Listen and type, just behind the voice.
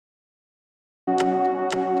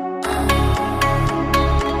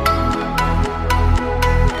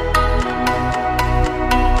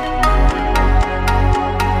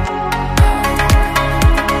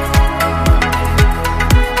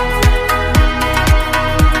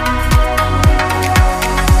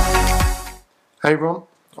Hey everyone,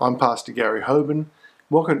 I'm Pastor Gary Hoban.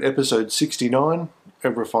 Welcome to episode 69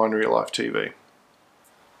 of Refinery Life TV.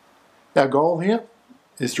 Our goal here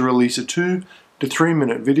is to release a 2 to 3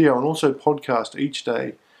 minute video and also podcast each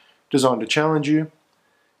day designed to challenge you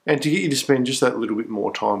and to get you to spend just that little bit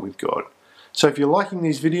more time with God. So if you're liking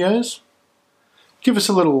these videos, give us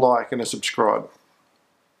a little like and a subscribe.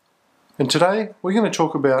 And today we're going to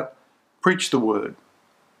talk about preach the word.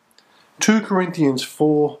 2 Corinthians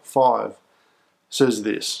 4:5 says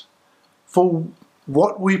this, "For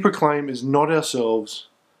what we proclaim is not ourselves,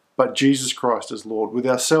 but Jesus Christ as Lord, with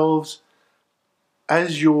ourselves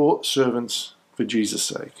as your servants for Jesus'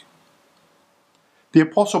 sake." The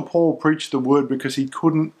Apostle Paul preached the word because he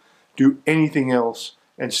couldn't do anything else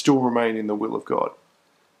and still remain in the will of God.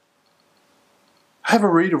 Have a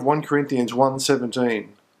read of 1 Corinthians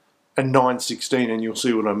 1:17 and 9:16 and you'll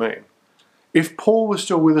see what I mean. If Paul was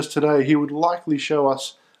still with us today, he would likely show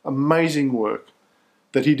us amazing work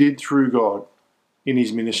that he did through God in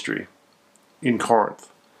his ministry in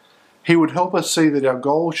Corinth. He would help us see that our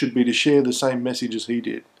goal should be to share the same message as he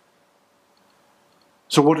did.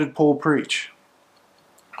 So what did Paul preach?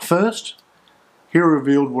 First, he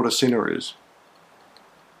revealed what a sinner is.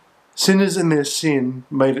 Sinners in their sin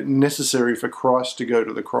made it necessary for Christ to go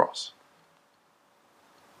to the cross.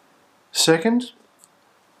 Second,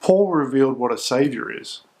 Paul revealed what a Saviour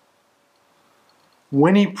is.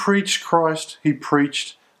 When he preached Christ, he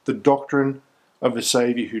preached the doctrine of a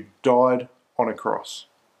Saviour who died on a cross.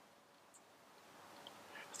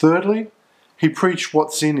 Thirdly, he preached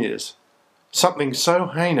what sin is, something so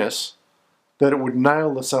heinous that it would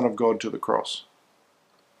nail the Son of God to the cross.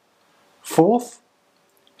 Fourth,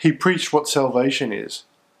 he preached what salvation is,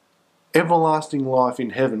 everlasting life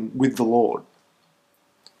in heaven with the Lord.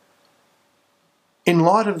 In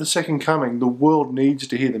light of the second coming, the world needs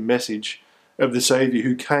to hear the message of the Saviour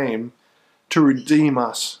who came to redeem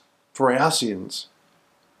us for our sins.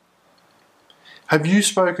 Have you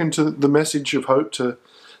spoken to the message of hope to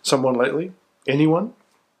someone lately? Anyone?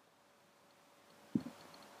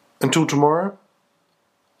 Until tomorrow,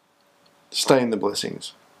 stay in the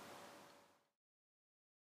blessings.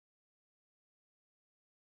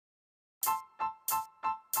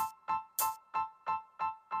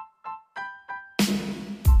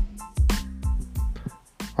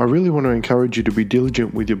 I really want to encourage you to be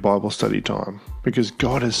diligent with your Bible study time because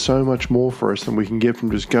God has so much more for us than we can get from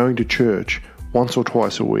just going to church once or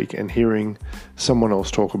twice a week and hearing someone else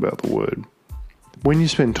talk about the Word. When you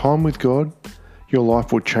spend time with God, your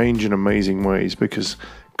life will change in amazing ways because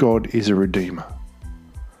God is a Redeemer.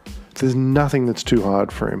 There's nothing that's too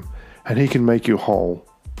hard for Him, and He can make you whole,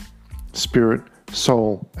 spirit,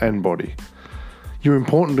 soul, and body. You're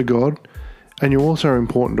important to God, and you're also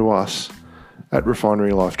important to us at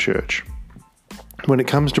Refinery Life Church. When it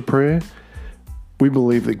comes to prayer, we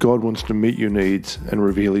believe that God wants to meet your needs and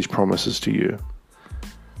reveal His promises to you.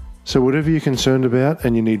 So whatever you're concerned about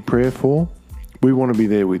and you need prayer for, we want to be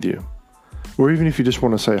there with you. Or even if you just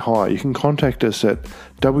want to say hi, you can contact us at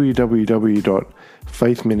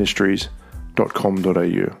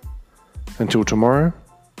www.faithministries.com.au. Until tomorrow,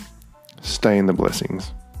 stay in the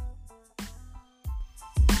blessings.